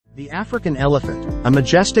The African elephant, a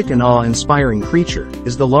majestic and awe-inspiring creature,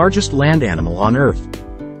 is the largest land animal on Earth.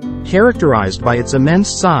 Characterized by its immense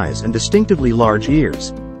size and distinctively large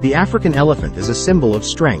ears, the African elephant is a symbol of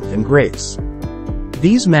strength and grace.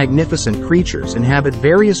 These magnificent creatures inhabit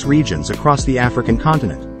various regions across the African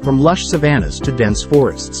continent, from lush savannas to dense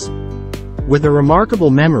forests. With a remarkable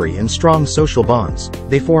memory and strong social bonds,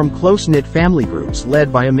 they form close-knit family groups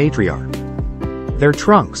led by a matriarch. Their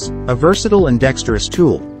trunks, a versatile and dexterous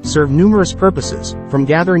tool, serve numerous purposes, from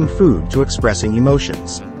gathering food to expressing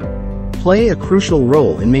emotions. Play a crucial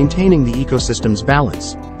role in maintaining the ecosystem's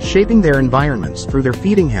balance, shaping their environments through their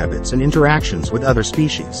feeding habits and interactions with other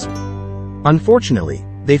species. Unfortunately,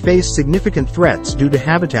 they face significant threats due to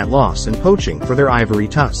habitat loss and poaching for their ivory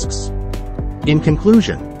tusks. In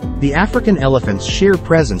conclusion, the African elephant's sheer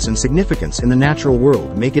presence and significance in the natural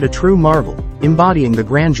world make it a true marvel, embodying the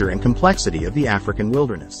grandeur and complexity of the African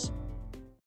wilderness.